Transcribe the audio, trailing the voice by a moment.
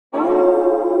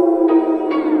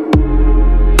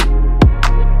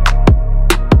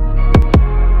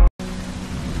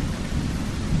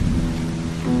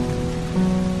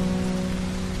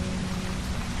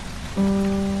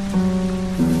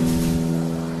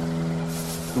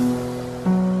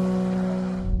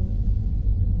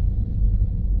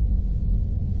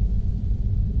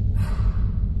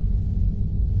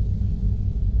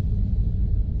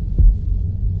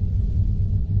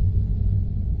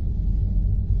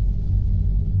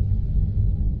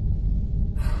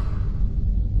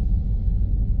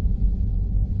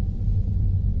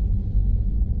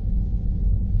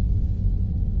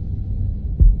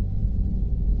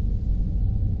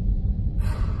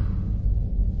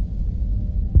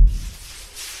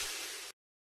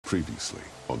Previously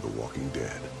on The Walking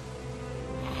Dead.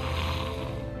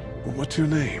 What's your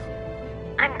name?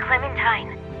 I'm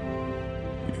Clementine.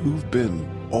 You've been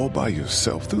all by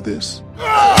yourself through this?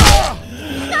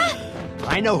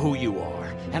 I know who you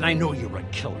are, and I know you're a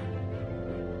killer.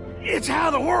 It's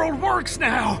how the world works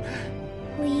now!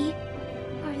 Lee,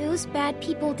 are those bad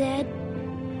people dead?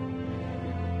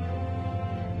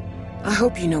 I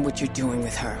hope you know what you're doing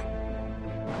with her.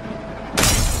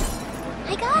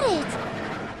 I got it!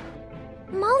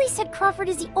 Molly said Crawford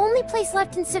is the only place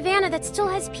left in Savannah that still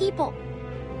has people.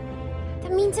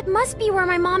 That means it must be where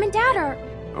my mom and dad are.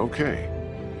 Okay,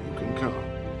 you can come,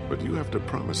 but you have to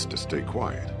promise to stay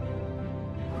quiet.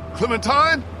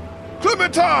 Clementine?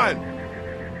 Clementine!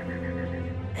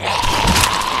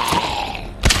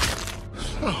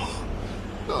 No.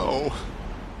 No.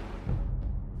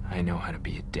 I know how to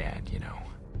be a dad, you know.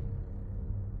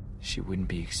 She wouldn't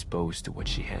be exposed to what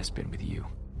she has been with you.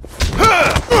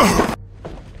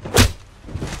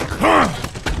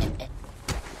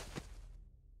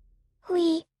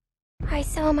 Lee, I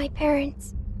saw my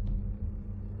parents.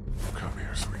 Come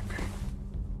here, sweet pea.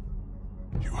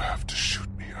 You have to shoot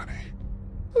me, honey.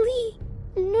 Lee,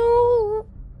 no.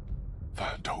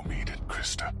 Don't mean it,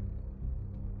 Krista.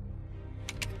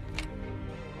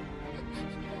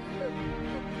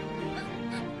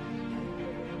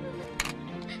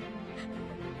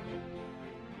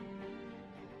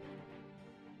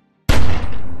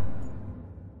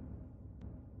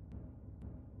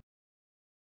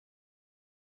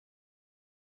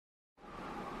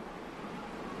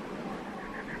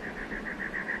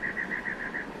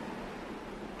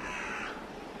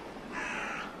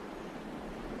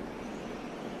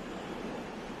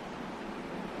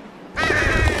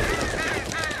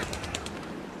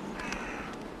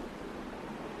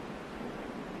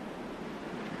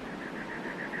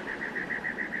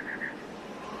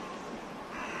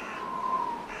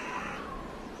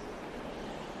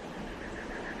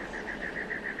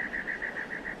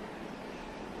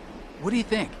 What do you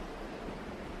think?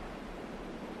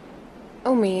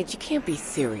 Oh, Mage, you can't be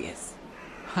serious.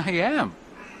 I am.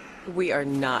 We are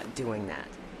not doing that.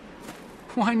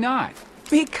 Why not?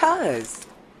 Because.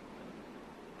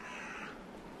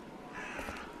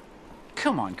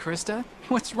 Come on, Krista.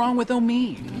 What's wrong with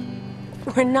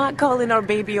Omid? We're not calling our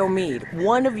baby Omid.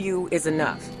 One of you is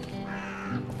enough.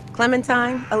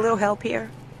 Clementine, a little help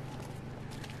here?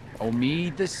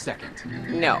 Omid the Second.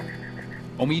 No.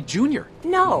 Omid Jr.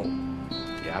 No.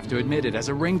 You have to admit it has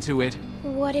a ring to it.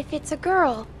 What if it's a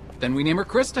girl? Then we name her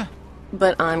Krista.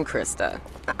 But I'm Krista.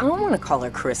 I don't want to call her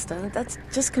Krista. That's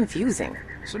just confusing.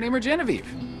 So name her Genevieve.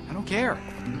 I don't care.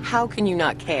 How can you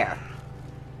not care?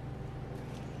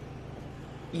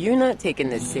 You're not taking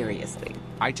this seriously.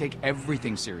 I take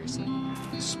everything seriously.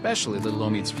 Especially little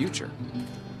Omid's future.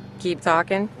 Keep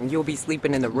talking, and you'll be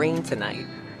sleeping in the rain tonight.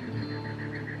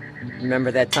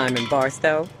 Remember that time in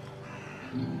Barstow?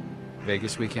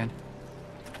 Vegas weekend?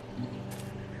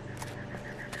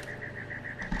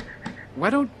 Why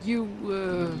don't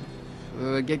you,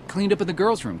 get cleaned up in the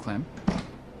girls' room, Clem?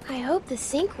 I hope the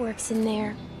sink works in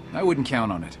there. I wouldn't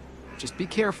count on it. Just be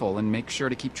careful and make sure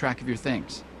to keep track of your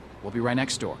things. We'll be right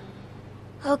next door.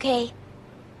 Okay.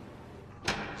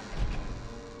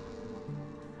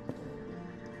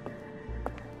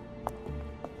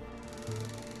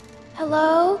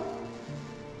 Hello?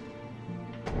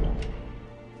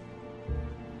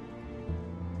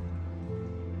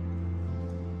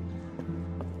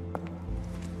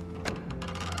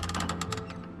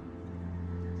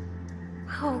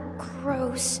 Oh,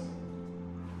 gross.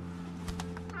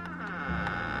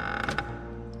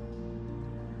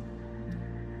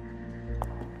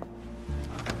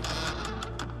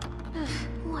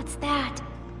 What's that?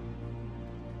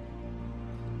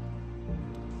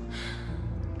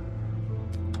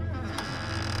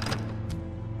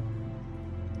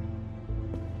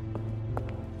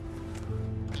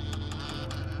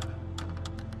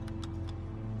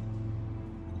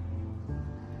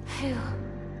 Phew.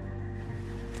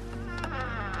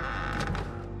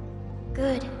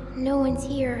 Good. No one's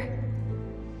here.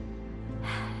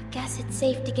 Guess it's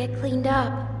safe to get cleaned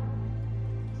up.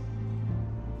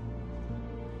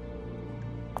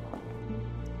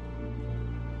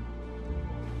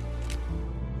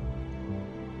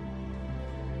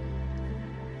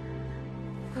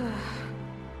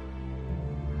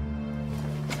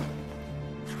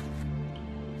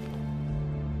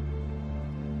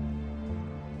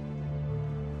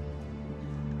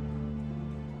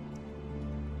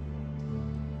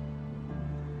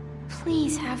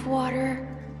 Please have water.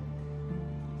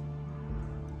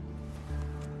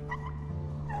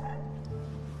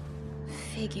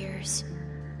 Figures.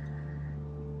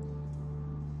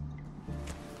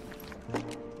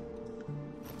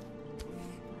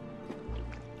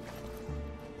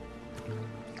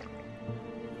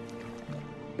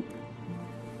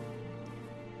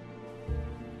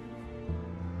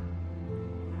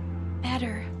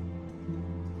 Better.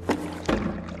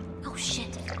 Oh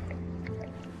shit.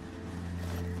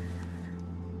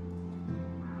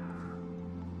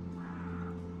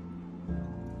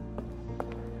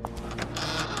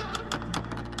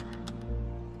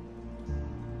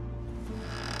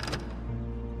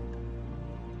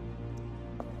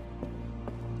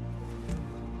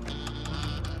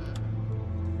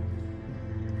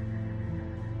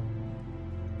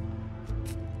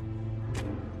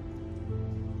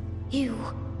 You.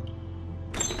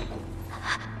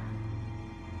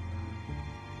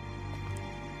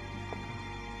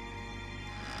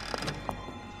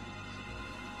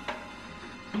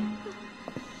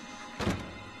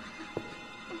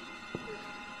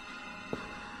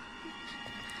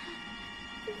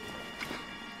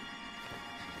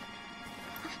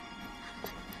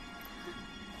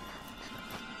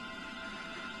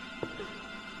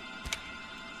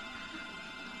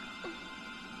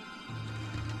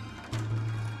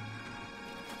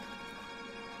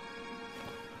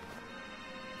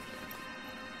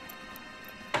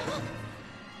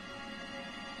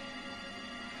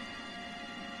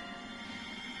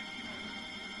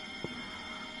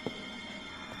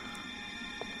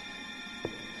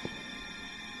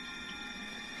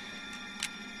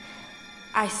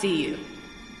 I see you.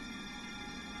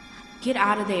 Get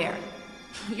out of there.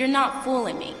 You're not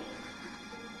fooling me.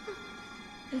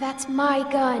 That's my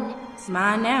gun. It's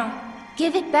mine now.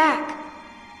 Give it back.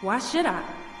 Why should I?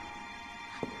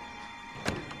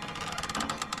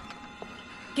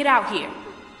 Get out here.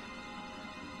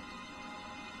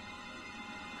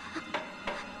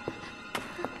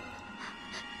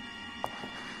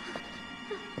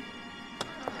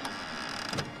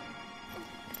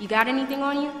 You got anything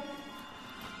on you?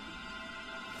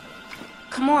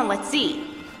 Come on, let's see.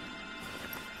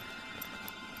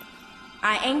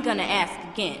 I ain't gonna ask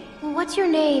again. What's your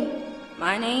name?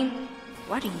 My name?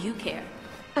 Why do you care?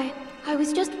 I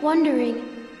was just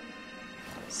wondering.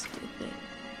 Stupid.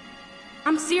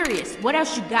 I'm serious. What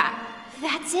else you got?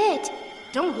 That's it.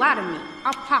 Don't lie to me.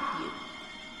 I'll pop you.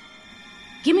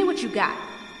 Give me what you got.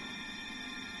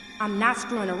 I'm not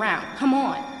screwing around. Come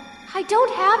on. I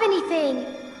don't have anything.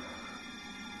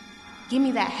 Give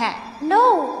me that hat.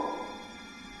 No.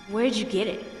 Where'd you get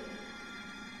it?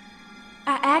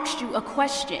 I asked you a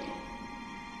question.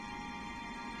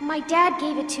 My dad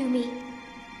gave it to me.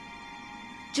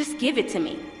 Just give it to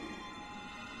me.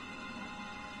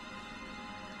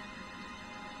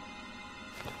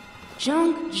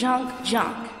 Junk, junk,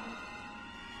 junk.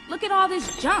 Look at all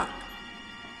this junk.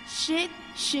 Shit,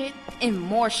 shit, and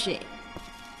more shit.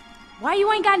 Why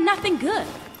you ain't got nothing good?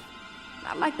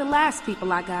 Not like the last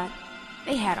people I got.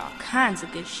 They had all kinds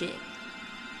of good shit.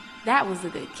 That was a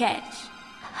good catch.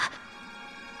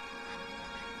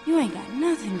 You ain't got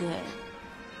nothing good.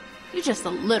 You're just a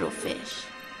little fish.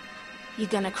 You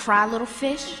gonna cry, little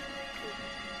fish?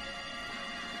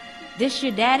 This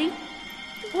your daddy?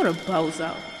 What a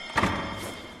bozo.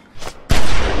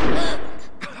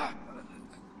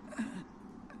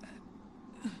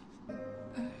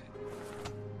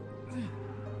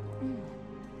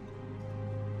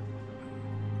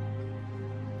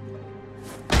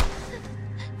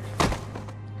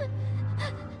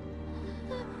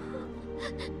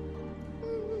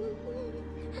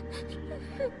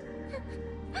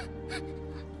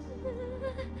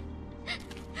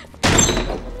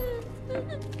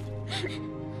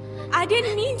 I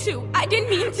didn't mean to. I didn't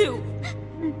mean to.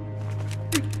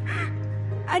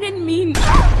 I didn't mean.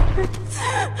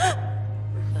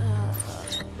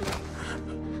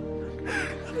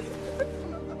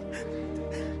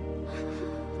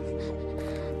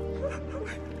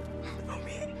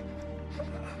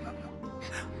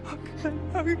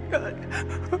 Oh God.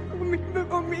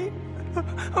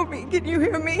 Homie, can you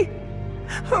hear me?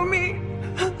 Homie.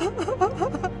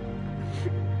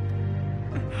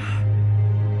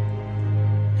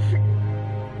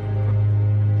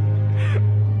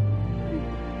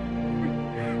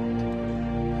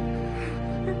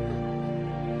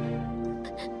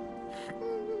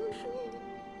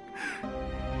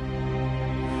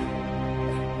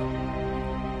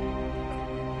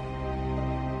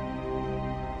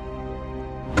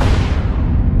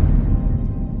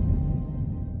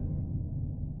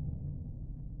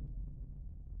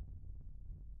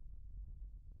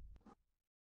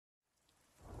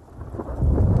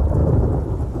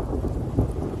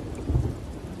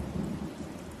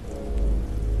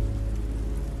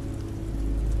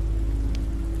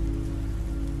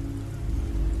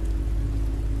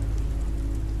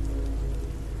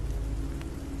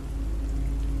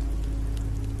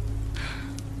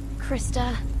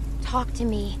 Krista. Talk to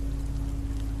me.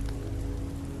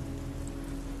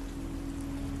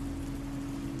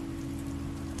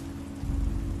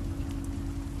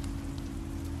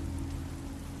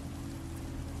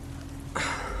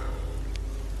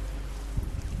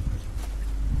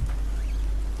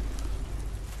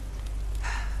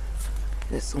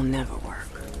 This will never work.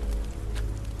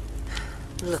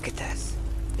 Look at this.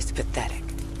 It's pathetic.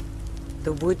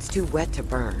 The wood's too wet to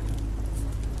burn.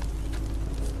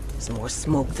 There's more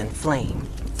smoke than flame.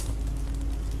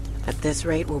 At this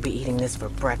rate, we'll be eating this for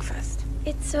breakfast.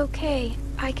 It's okay.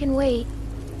 I can wait.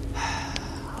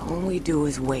 All we do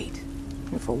is wait.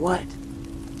 And for what?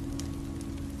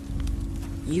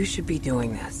 You should be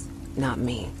doing this, not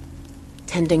me.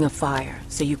 Tending a fire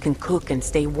so you can cook and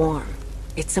stay warm.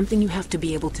 It's something you have to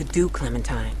be able to do,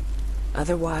 Clementine.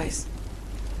 Otherwise...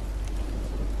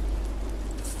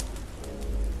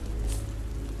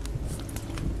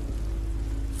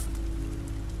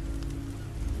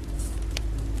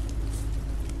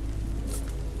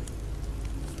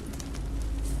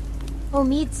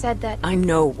 Omid said that... I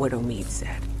know what Omid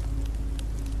said.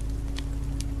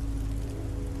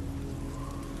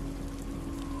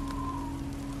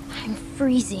 I'm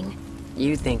freezing.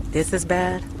 You think this is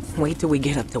bad? Wait till we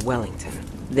get up to Wellington.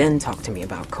 Then talk to me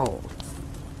about cold.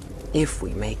 If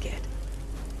we make it.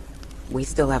 We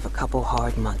still have a couple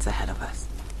hard months ahead of us.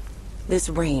 This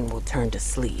rain will turn to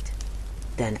sleet,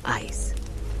 then ice,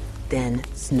 then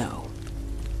snow.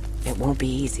 It won't be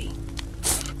easy.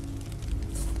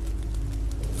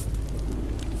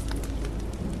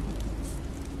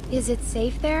 Is it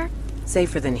safe there?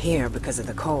 Safer than here because of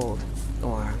the cold.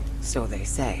 Or so they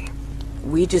say.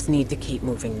 We just need to keep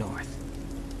moving north.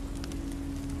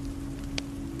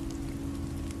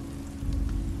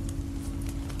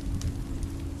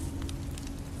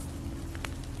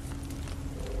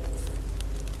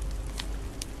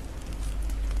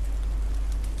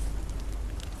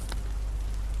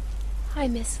 I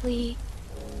miss Lee.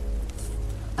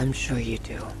 I'm sure you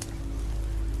do.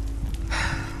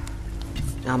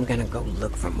 I'm gonna go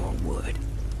look for more wood.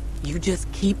 You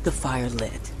just keep the fire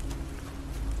lit.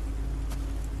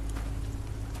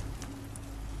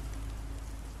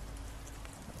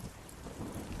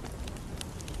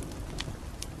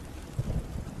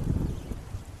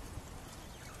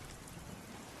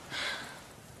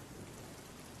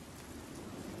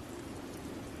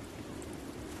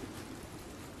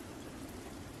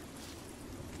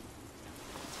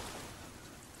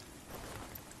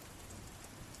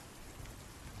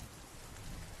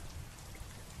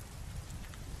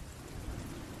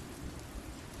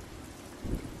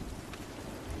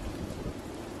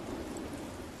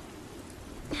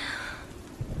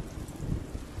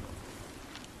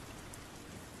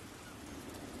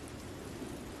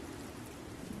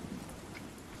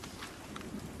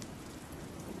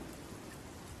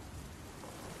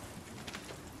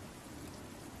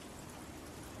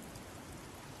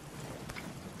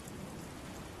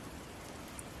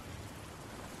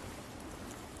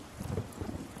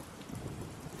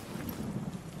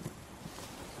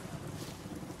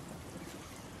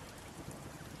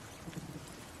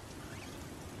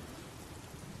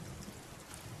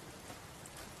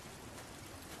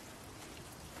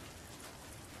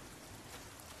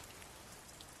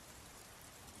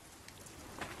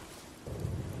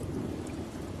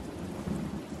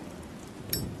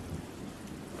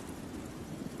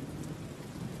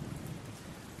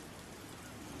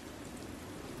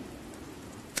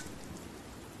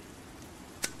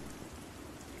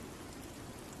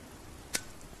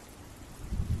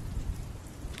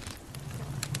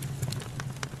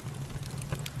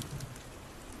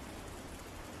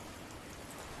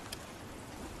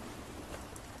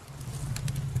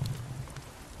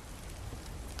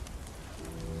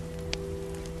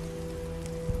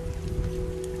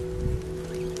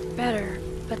 Better,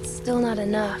 but still not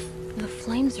enough. The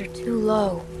flames are too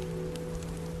low.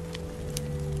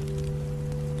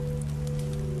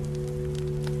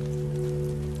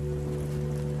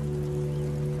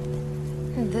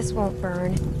 This won't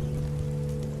burn.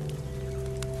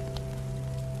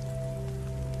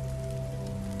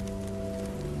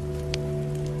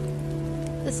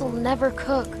 This'll never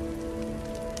cook.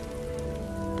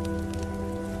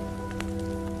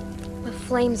 The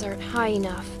flames aren't high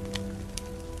enough.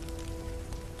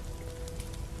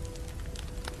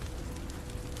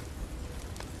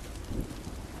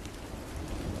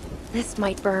 This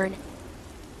might burn.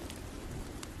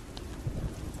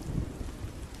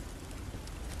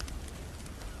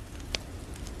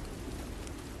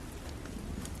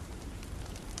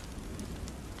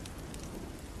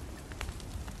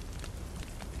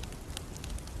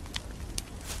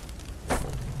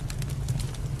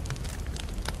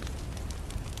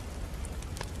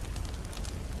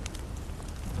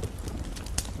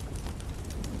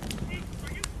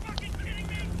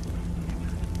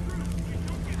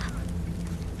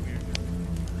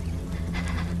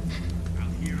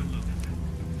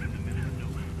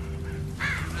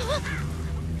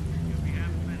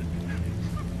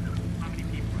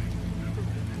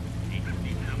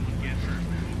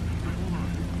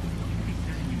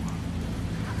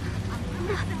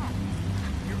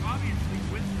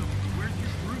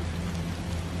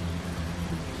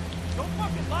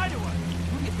 fucking lie to us!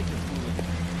 Who do you think you're fooling?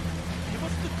 Give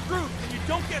us the truth and you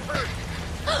don't get hurt!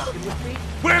 Fucking with me?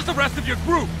 Where's the rest of your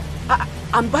group?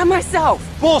 I'm by myself.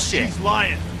 Bullshit! She's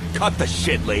lying! Cut the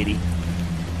shit, lady!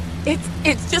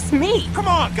 It's just me. Come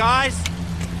on, guys!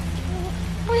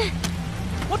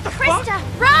 What the fuck? Krista,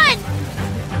 run!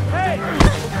 Hey!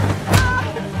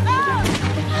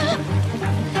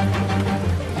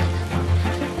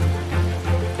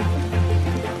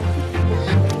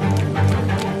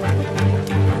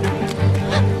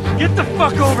 Get the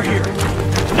fuck over here!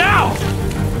 Now!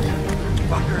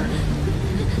 Fucker.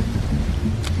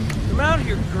 Come out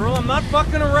here, girl. I'm not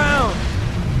fucking around.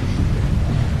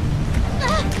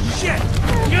 Shit!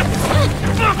 Get the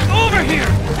fuck over here!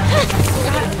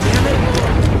 God damn it!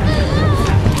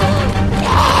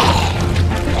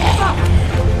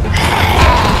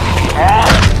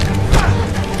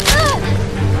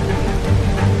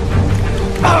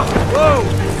 Whoa!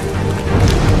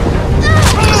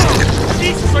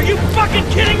 Jesus, are you fucking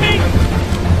kidding me?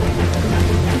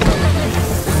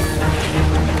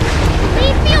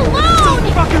 Leave me alone! Stop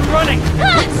fucking running!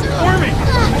 Quit squirming!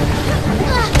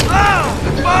 Oh,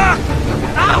 fuck!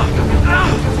 Ow! Ow!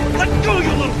 Let go,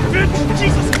 you little bitch!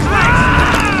 Jesus Christ!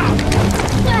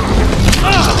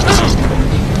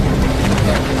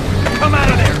 Come out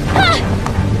of there!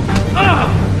 Ow,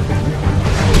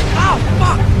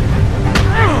 fuck!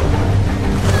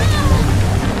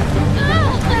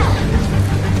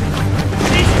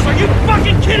 Jesus, are you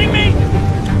fucking kidding me?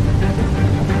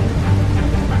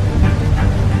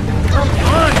 Come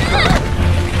on!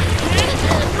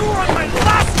 You were on my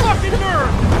last fucking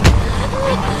nerve!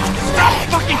 Stop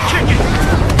fucking kicking!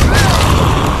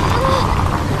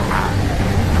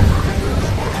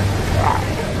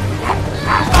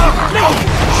 Oh, no!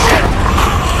 Shit!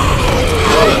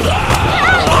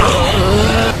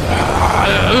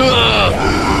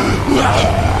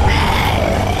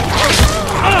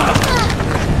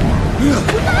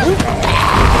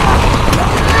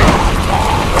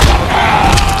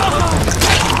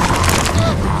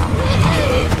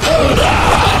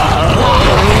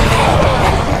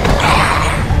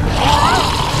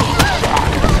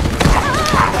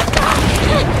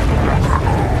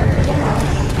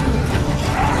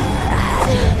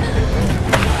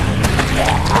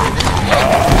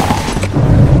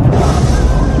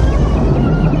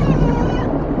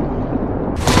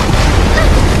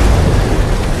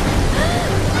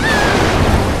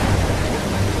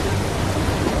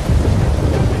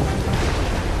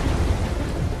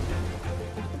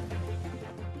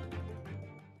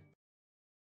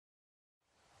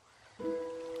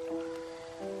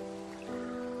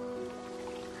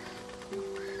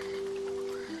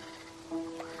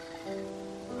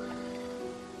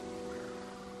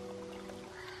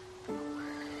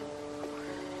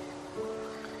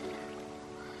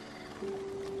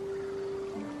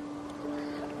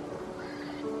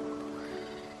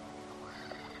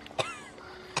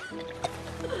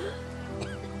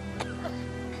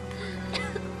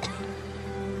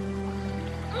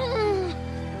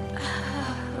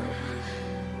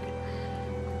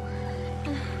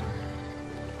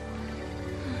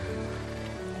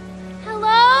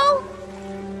 Hello?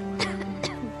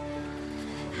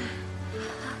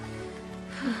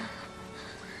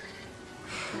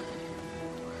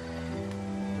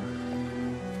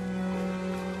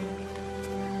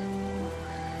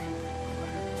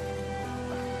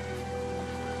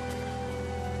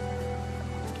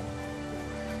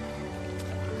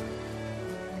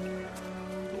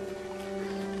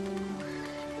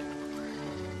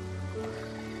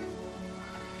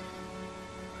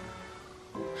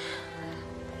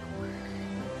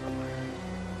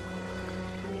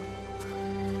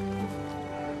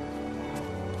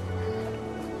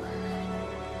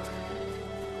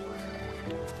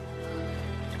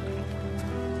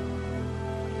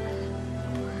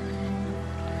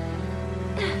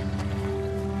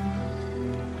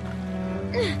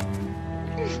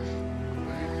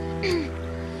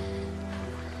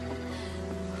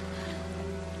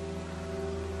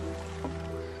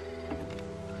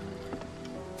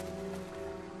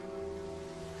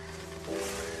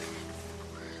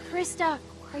 Krista,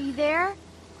 are you there?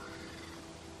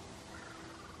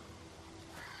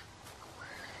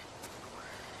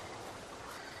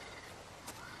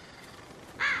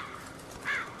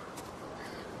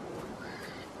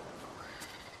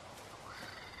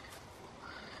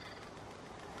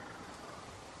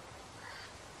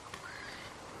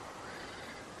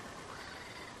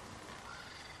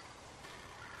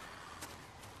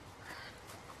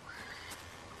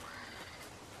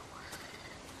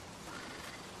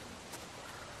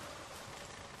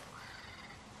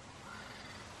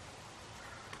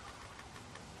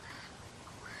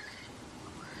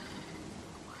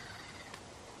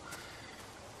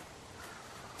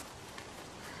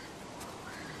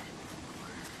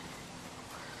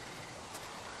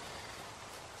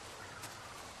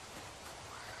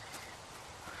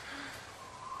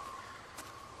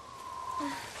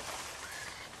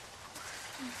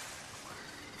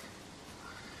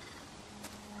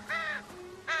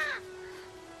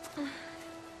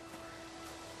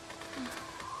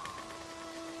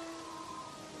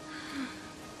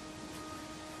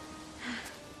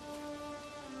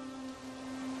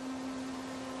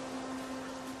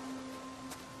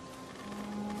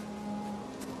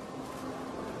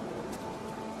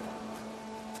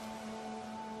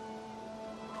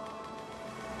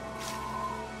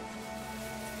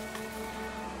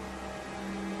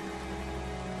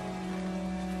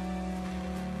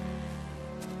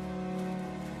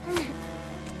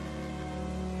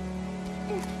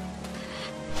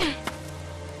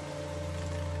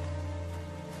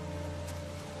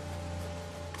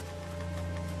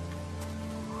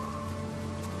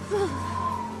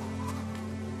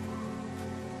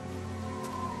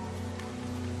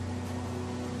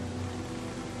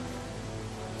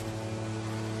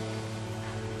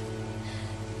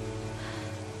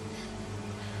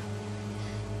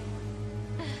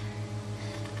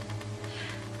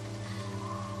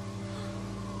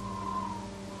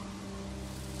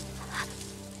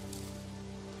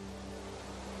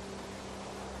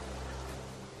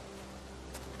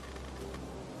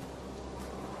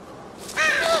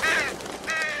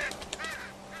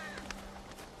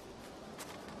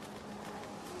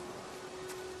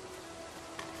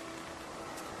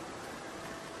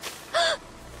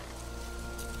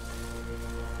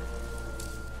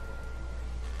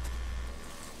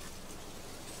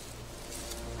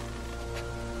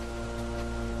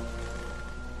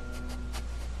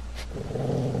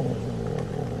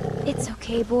 It's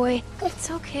okay, boy. It's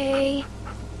okay.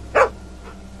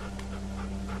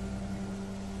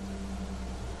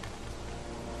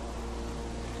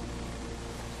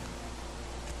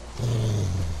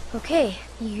 Okay,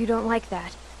 you don't like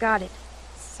that. Got it.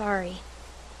 Sorry.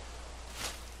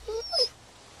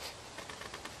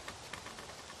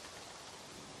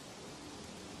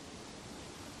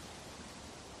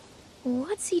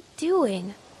 What's he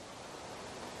doing?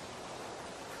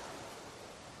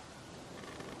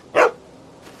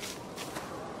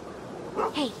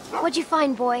 Hey, what'd you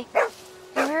find, boy?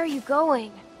 Where are you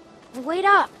going? Wait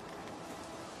up!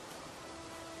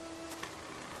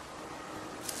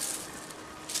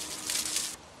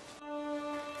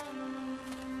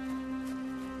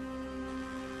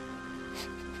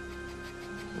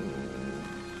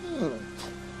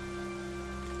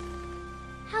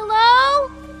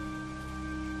 Hello?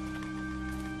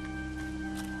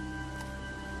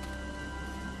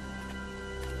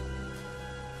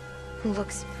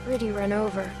 Looks pretty run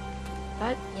over,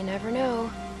 but you never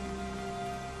know.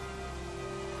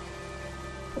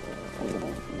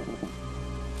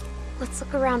 Let's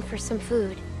look around for some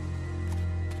food.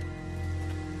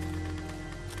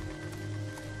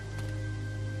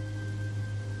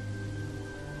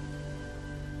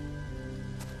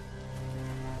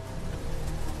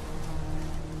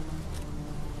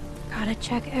 Gotta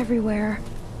check everywhere.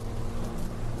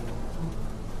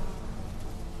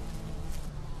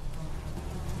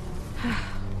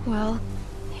 Well,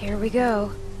 here we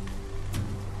go.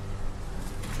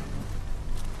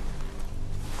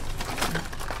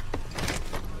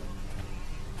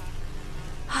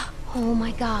 Oh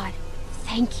my god,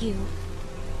 thank you.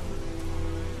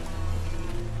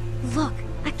 Look,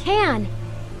 a can!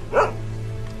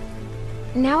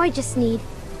 Now I just need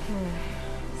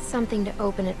something to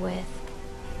open it with.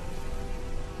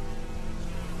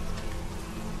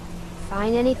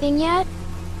 Find anything yet?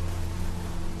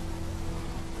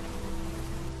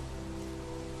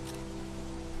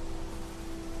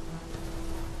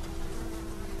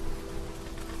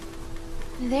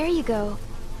 There you go.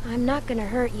 I'm not gonna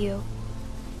hurt you.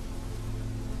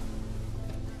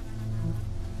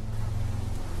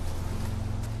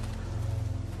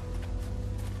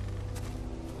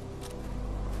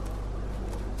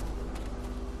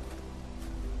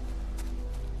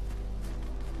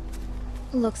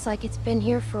 Looks like it's been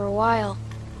here for a while.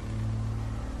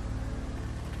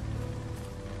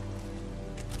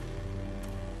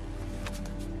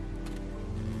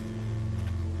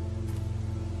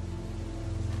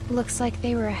 Looks like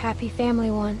they were a happy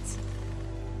family once.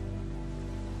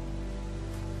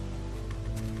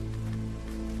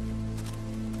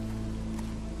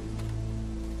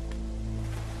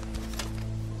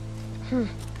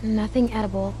 Nothing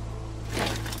edible.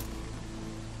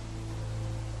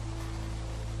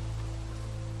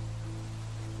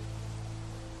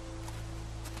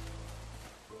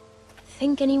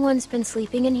 Think anyone's been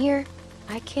sleeping in here?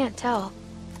 I can't tell.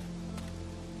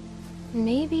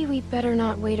 Maybe we better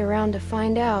not wait around to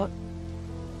find out.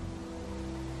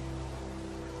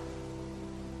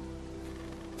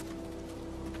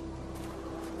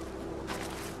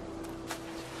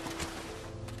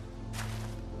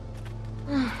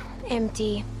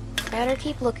 Empty. Better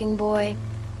keep looking, boy.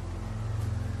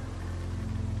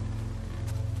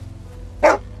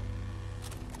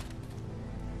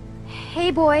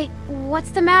 Hey, boy.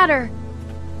 What's the matter?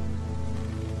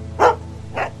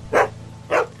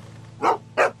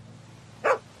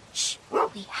 Shh.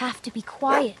 We have to be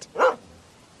quiet.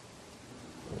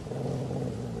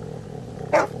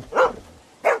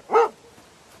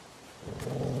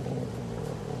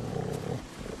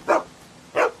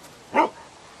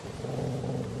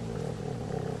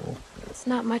 It's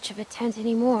not much of a tent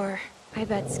anymore. I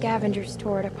bet scavengers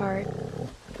tore it apart.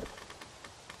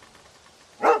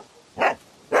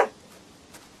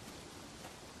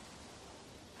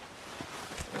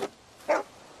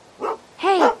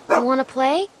 Hey, wanna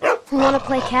play? Wanna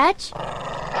play catch?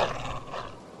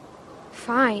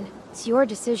 Fine, it's your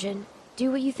decision.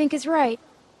 Do what you think is right.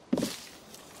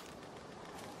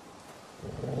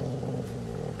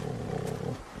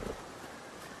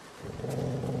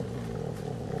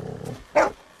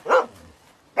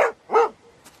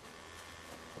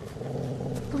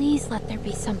 Please let there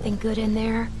be something good in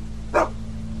there.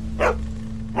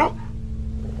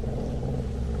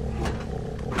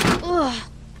 Ugh,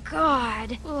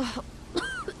 God. Ugh.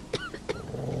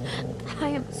 I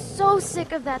am so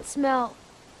sick of that smell.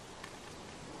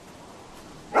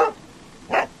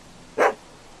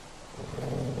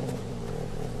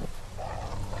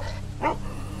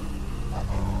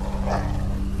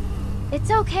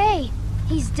 It's okay.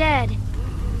 He's dead.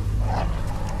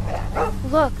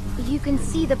 Look, you can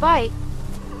see the bite.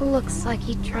 Looks like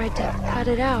he tried to cut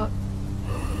it out.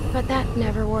 But that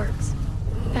never works.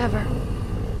 Ever.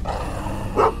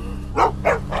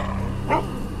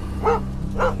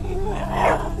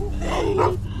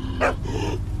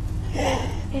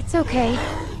 It's okay.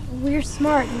 We're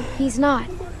smart, and he's not.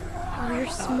 We're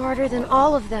smarter than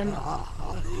all of them.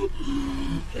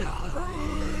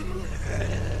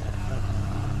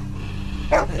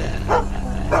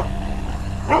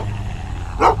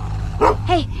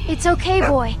 Hey, it's okay,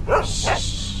 boy.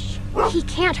 Shh. He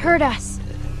can't hurt us.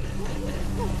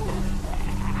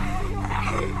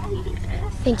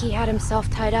 Think he had himself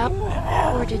tied up?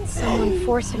 Or did someone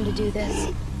force him to do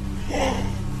this?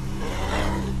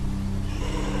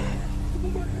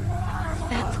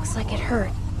 That looks like it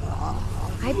hurt.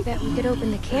 I bet we could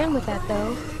open the can with that,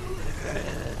 though.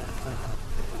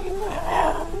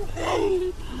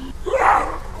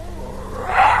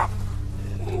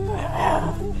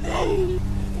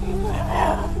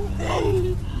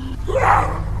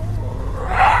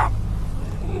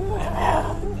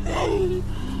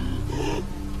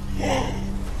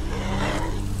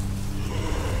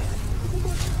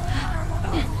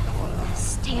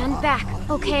 Stand back,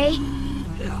 okay?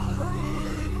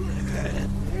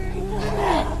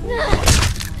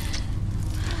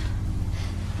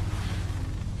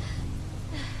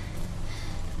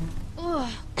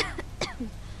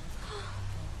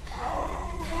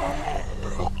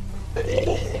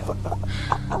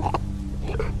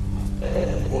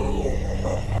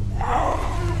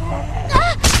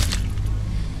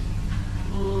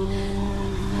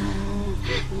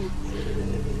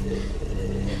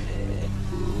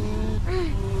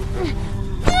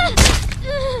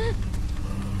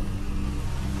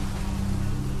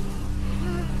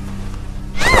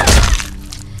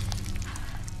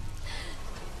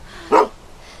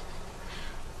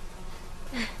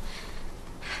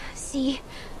 See,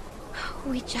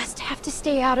 we just have to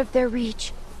stay out of their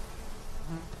reach.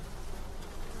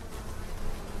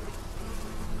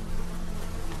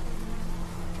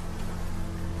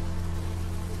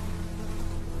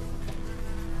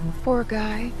 Poor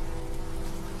guy.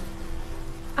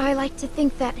 I like to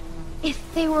think that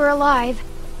if they were alive,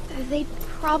 they'd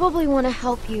probably want to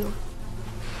help you.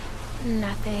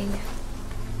 Nothing.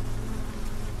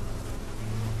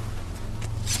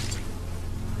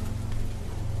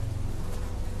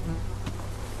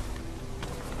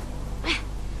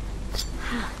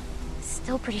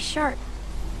 Still pretty sharp.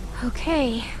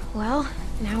 Okay, well,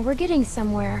 now we're getting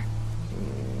somewhere.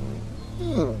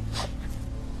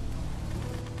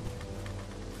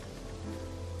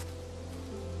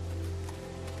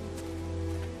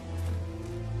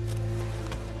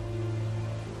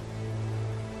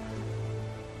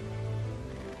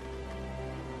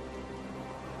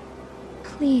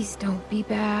 Please don't be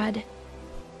bad.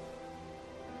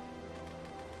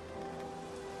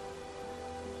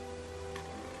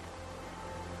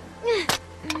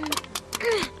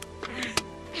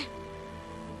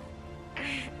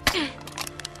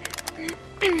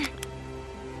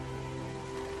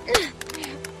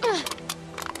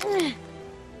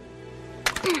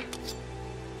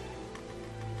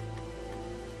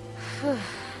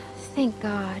 Thank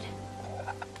God.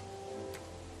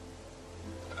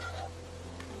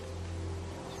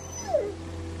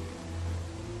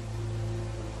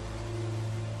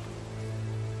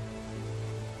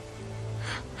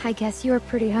 I guess you're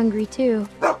pretty hungry too.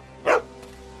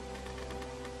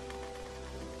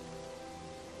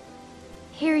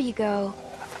 Here you go.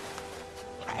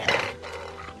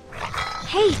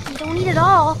 Hey, you don't eat it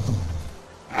all.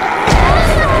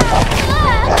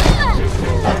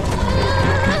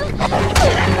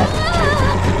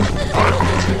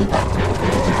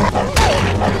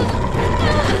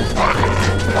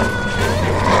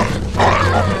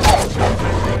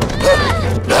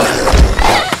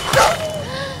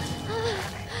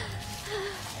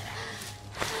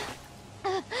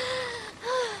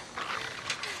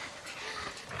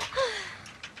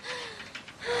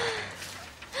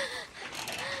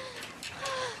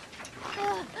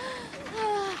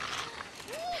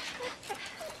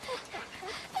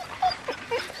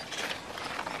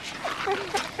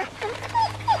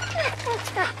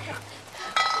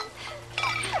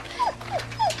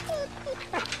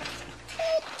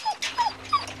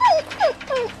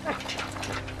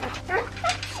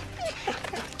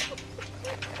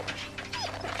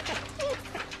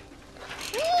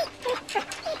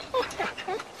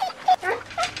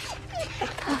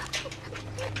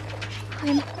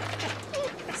 I'm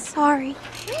sorry.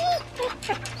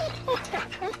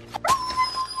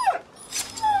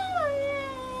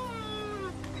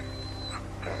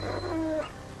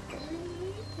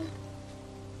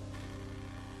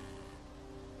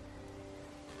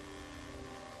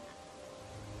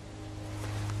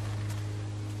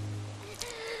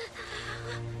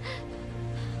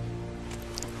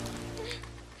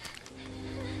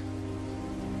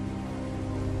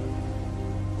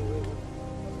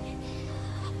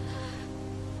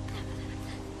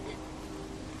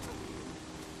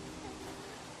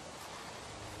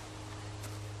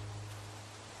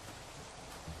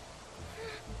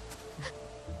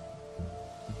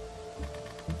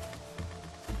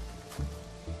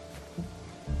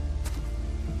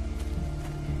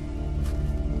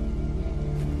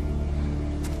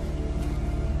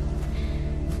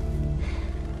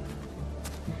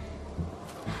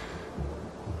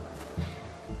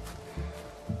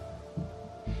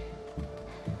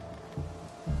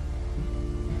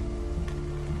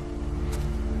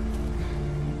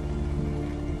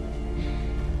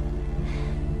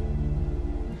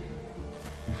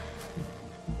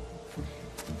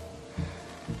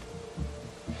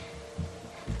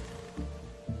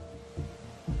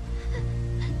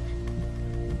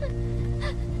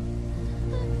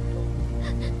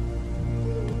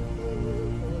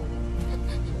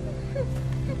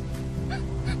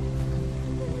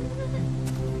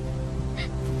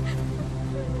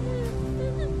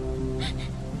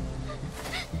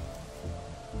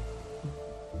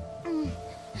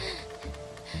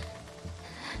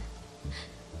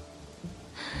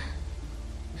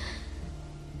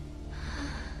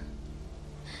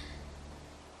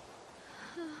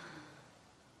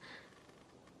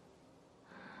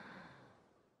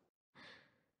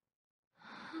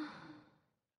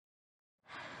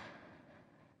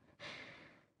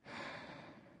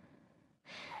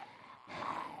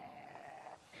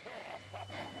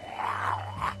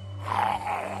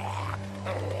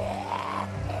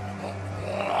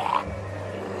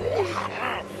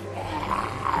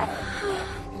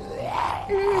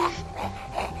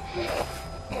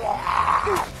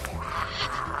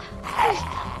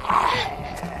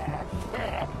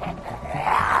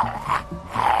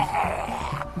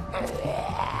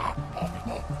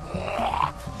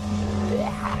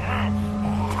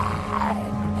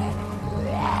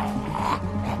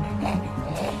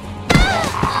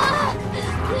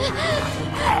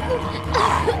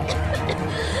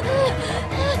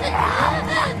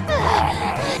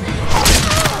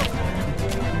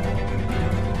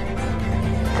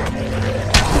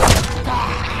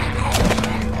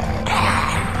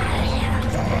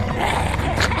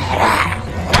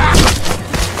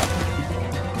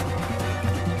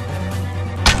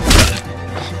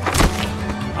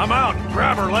 come out and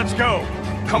grab her. Let's go.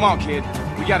 Come on, kid.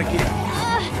 We gotta get her.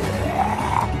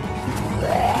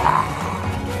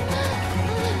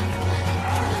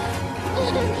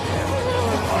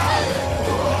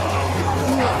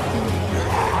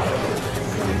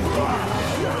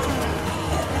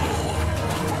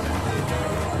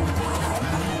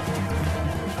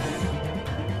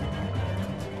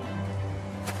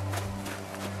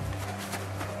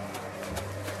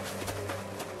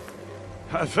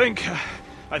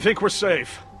 I think we're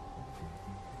safe.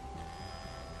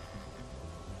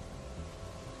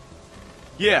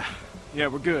 Yeah,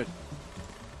 we're good.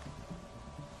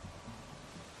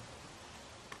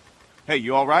 Hey,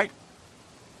 you all right?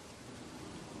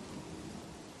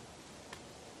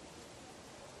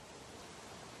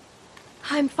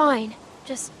 I'm fine.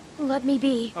 Just let me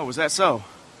be. Oh, was that so?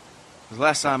 'Cause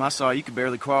last time I saw you, you could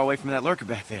barely crawl away from that lurker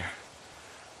back there.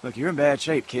 Look, you're in bad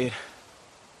shape, kid.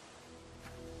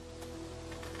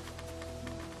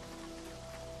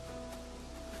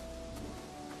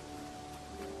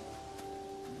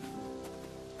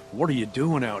 What are you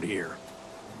doing out here?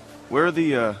 Where are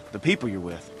the people you're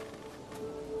with?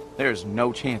 There's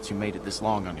no chance you made it this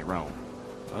long on your own.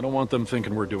 I don't want them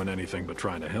thinking we're doing anything but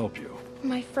trying to help you.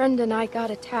 My friend and I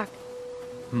got attacked.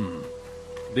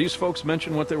 These folks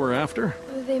mention what they were after?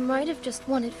 They might have just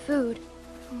wanted food.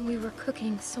 We were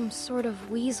cooking some sort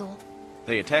of weasel.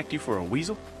 They attacked you for a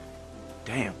weasel?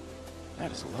 Damn,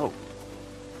 that is low.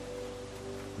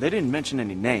 They didn't mention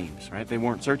any names, right? They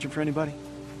weren't searching for anybody?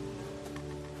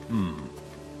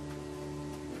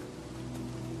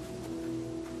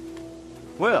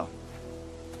 Well,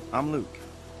 I'm Luke,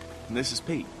 and this is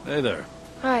Pete. Hey there.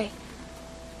 Hi.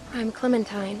 I'm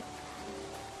Clementine.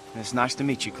 It's nice to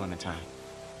meet you, Clementine.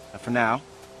 For now,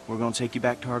 we're gonna take you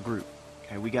back to our group.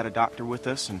 Okay, we got a doctor with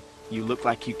us, and you look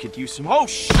like you could use some— Oh,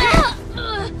 shit!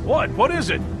 What? What is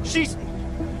it? She's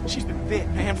been bit,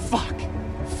 man. Fuck.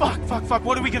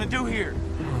 What are we gonna do here?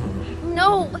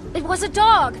 No, it was a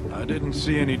dog. I didn't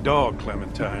see any dog,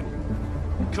 Clementine.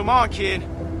 Come on, kid.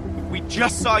 We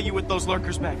just saw you with those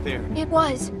lurkers back there. It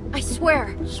was. I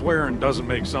swear. Swearing doesn't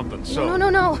make something so.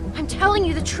 No. I'm telling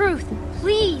you the truth.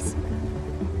 Please.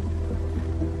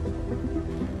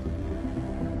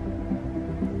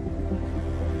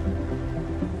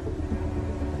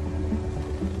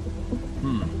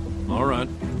 All right.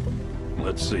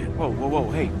 Let's see it.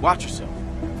 Whoa. Hey, watch yourself.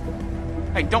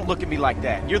 Hey, don't look at me like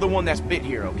that. You're the one that's bit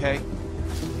here, okay?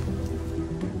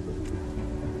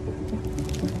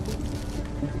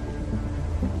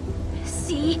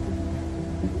 See?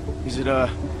 Is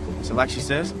it like she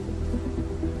says?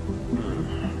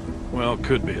 Well,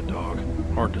 could be a dog.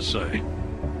 Hard to say.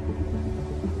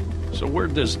 So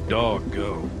where'd this dog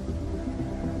go?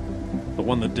 The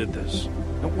one that did this?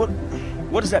 Now,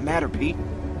 what does that matter, Pete?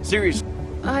 Seriously.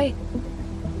 I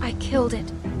killed it.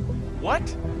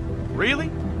 What?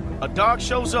 Really? A dog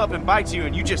shows up and bites you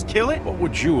and you just kill it? What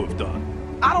would you have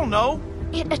done? I don't know.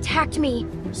 It attacked me.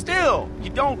 Still, you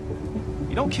don't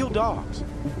kill dogs.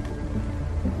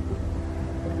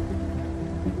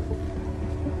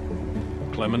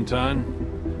 Clementine?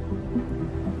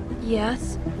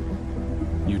 Yes?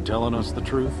 You telling us the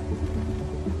truth?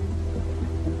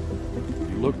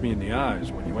 You looked me in the eyes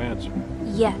when you answered.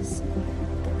 Yes.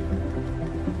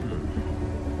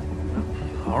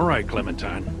 All right,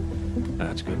 Clementine.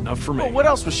 That's good enough for me. Well, what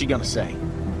else was she gonna say?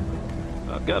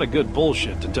 I've got a good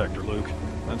bullshit detector, Luke.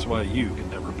 That's why you can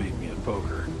never beat me at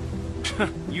poker.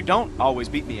 You don't always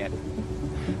beat me at it.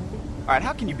 All right,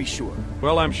 how can you be sure?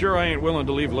 Well, I'm sure I ain't willing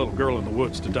to leave a little girl in the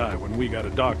woods to die when we got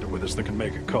a doctor with us that can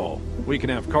make a call. We can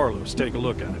have Carlos take a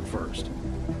look at it first.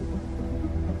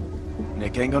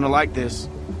 Nick ain't gonna like this.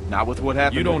 Not with what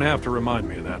happened. You don't have to remind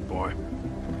me of that, boy.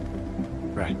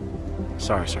 Right.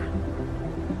 Sorry, sir.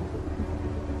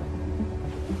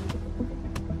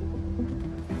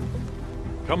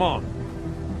 Come on.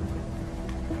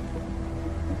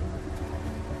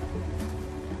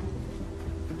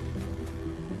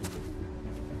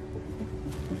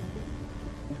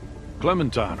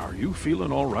 Clementine, are you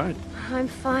feeling all right? I'm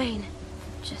fine.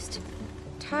 Just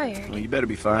tired. Well, you better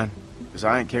be fine, because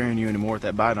I ain't carrying you anymore with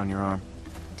that bite on your arm.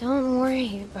 Don't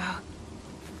worry about...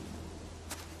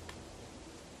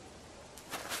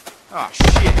 Oh, shit!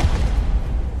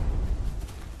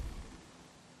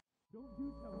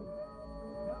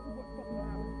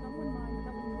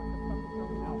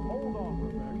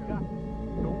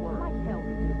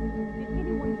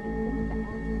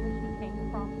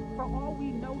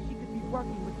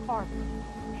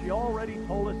 She already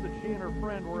told us that she and her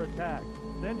friend were attacked.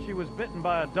 Then she was bitten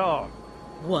by a dog.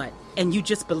 What? And you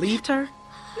just believed her?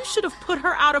 You should have put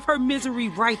her out of her misery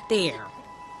right there.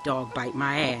 Dog bite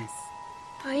my ass.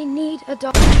 I need a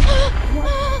dog.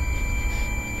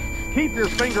 Keep your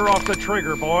finger off the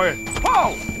trigger, boy.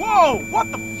 Whoa! Whoa!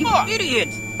 What the You fuck? idiot!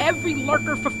 Every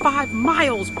lurker for 5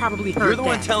 miles probably heard You're the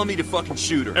one that. telling me to fucking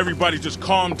shoot her. Everybody just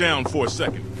calm down for a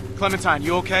second. Clementine,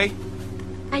 you okay?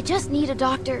 I just need a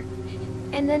doctor.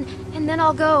 And then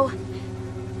I'll go.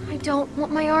 I don't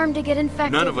want my arm to get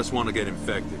infected. None of us want to get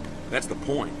infected. That's the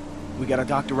point. We got a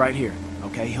doctor right here,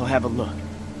 okay? He'll have a look.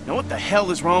 Now what the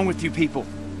hell is wrong with you people?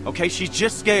 Okay, she's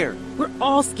just scared. We're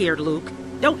all scared, Luke.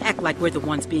 Don't act like we're the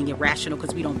ones being irrational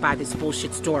because we don't buy this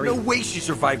bullshit story. No way she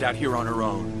survived out here on her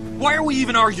own. Why are we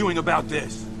even arguing about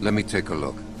this? Let me take a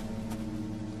look.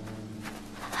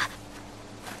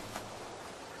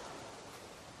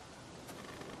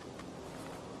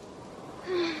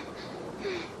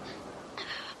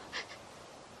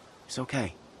 It's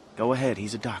okay. Go ahead,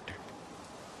 he's a doctor.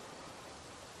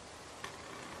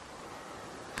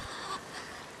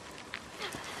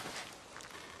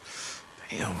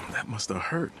 Damn, that must have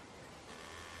hurt.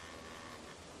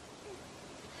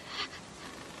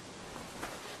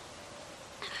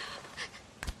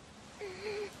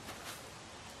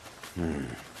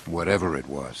 Whatever it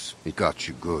was, it got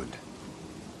you good.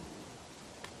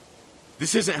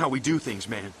 This isn't how we do things,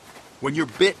 man. When you're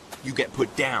bit, you get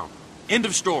put down. End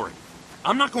of story.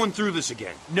 I'm not going through this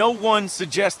again. No one's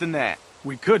suggesting that.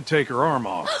 We could take her arm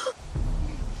off.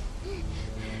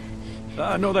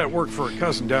 I know that worked for a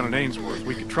cousin down in Ainsworth.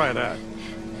 We could try that.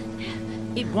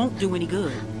 It won't do any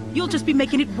good. You'll just be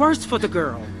making it worse for the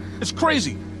girl. It's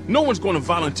crazy. No one's going to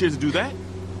volunteer to do that.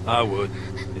 I would,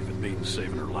 if it means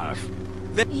saving her life.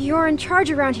 You're in charge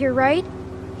around here, right?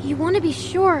 You want to be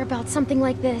sure about something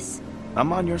like this.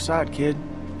 I'm on your side, kid.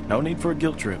 No need for a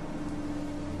guilt trip.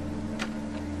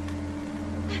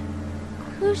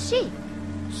 Who's she?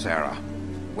 Sarah,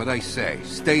 what I say,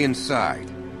 stay inside.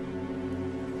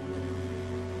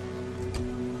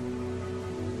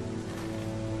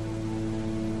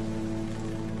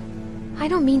 I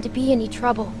don't mean to be any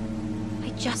trouble. I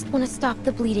just want to stop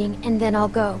the bleeding, and then I'll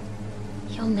go.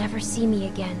 You'll never see me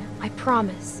again, I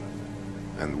promise.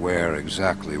 And where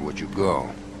exactly would you go?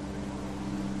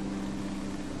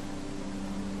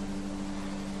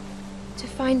 To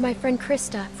find my friend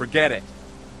Krista. Forget it.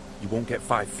 You won't get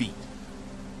 5 feet.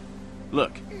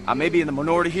 Look, I may be in the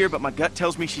minority here, but my gut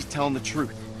tells me she's telling the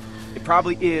truth. It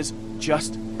probably is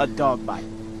just a dog bite.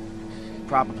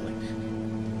 Probably.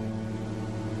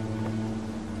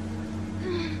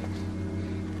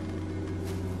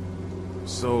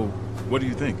 So, what do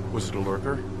you think? Was it a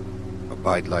lurker? A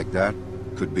bite like that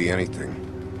could be anything.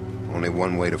 Only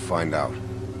one way to find out.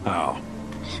 How?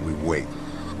 We wait.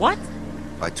 What?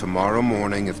 By tomorrow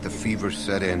morning, if the fever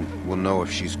set in, we'll know if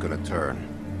she's gonna turn.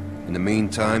 In the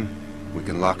meantime, we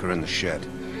can lock her in the shed.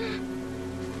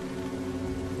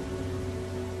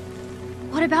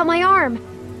 What about my arm?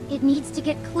 It needs to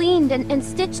get cleaned and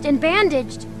stitched and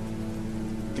bandaged.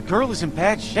 The girl is in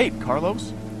bad shape,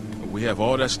 Carlos. We have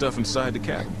all that stuff inside the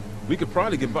cabin. We could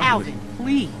probably get by with Alvin, it.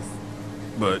 please.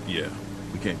 But yeah,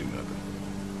 we can't do nothing.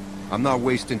 I'm not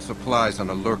wasting supplies on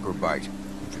a lurker bite.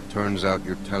 If it turns out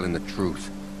you're telling the truth,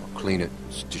 I'll clean it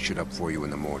and stitch it up for you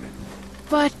in the morning.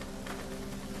 But...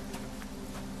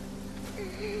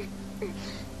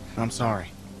 I'm sorry.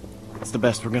 It's the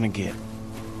best we're gonna get.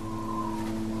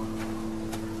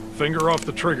 Finger off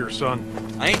the trigger,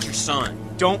 son. I ain't your son.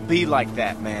 Don't be like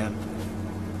that, man.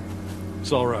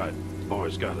 It's all right.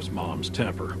 Boy's got his mom's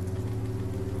temper.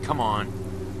 Come on.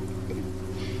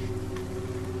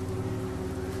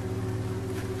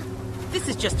 This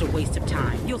is just a waste of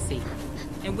time, you'll see.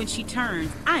 And when she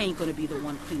turns, I ain't gonna be the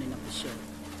one cleaning up the shit.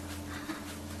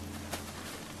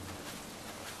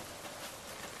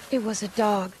 it was a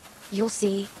dog. You'll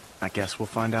see. I guess we'll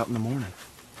find out in the morning.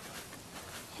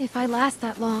 If I last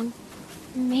that long,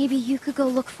 maybe you could go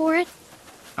look for it?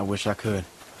 I wish I could.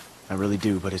 I really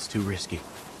do, but it's too risky.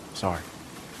 Sorry.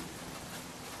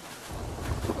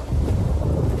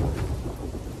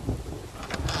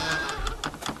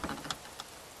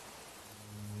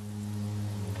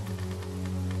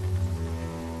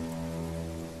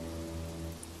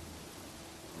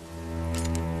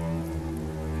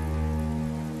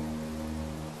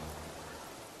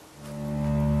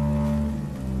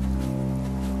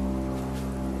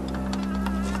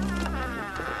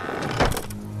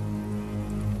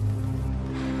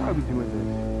 Why are we doing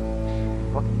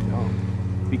this? Fucking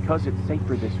dumb. Because it's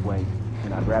safer this way,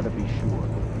 and I'd rather be sure.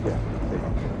 Yeah,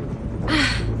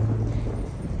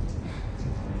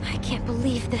 I can't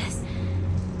believe this.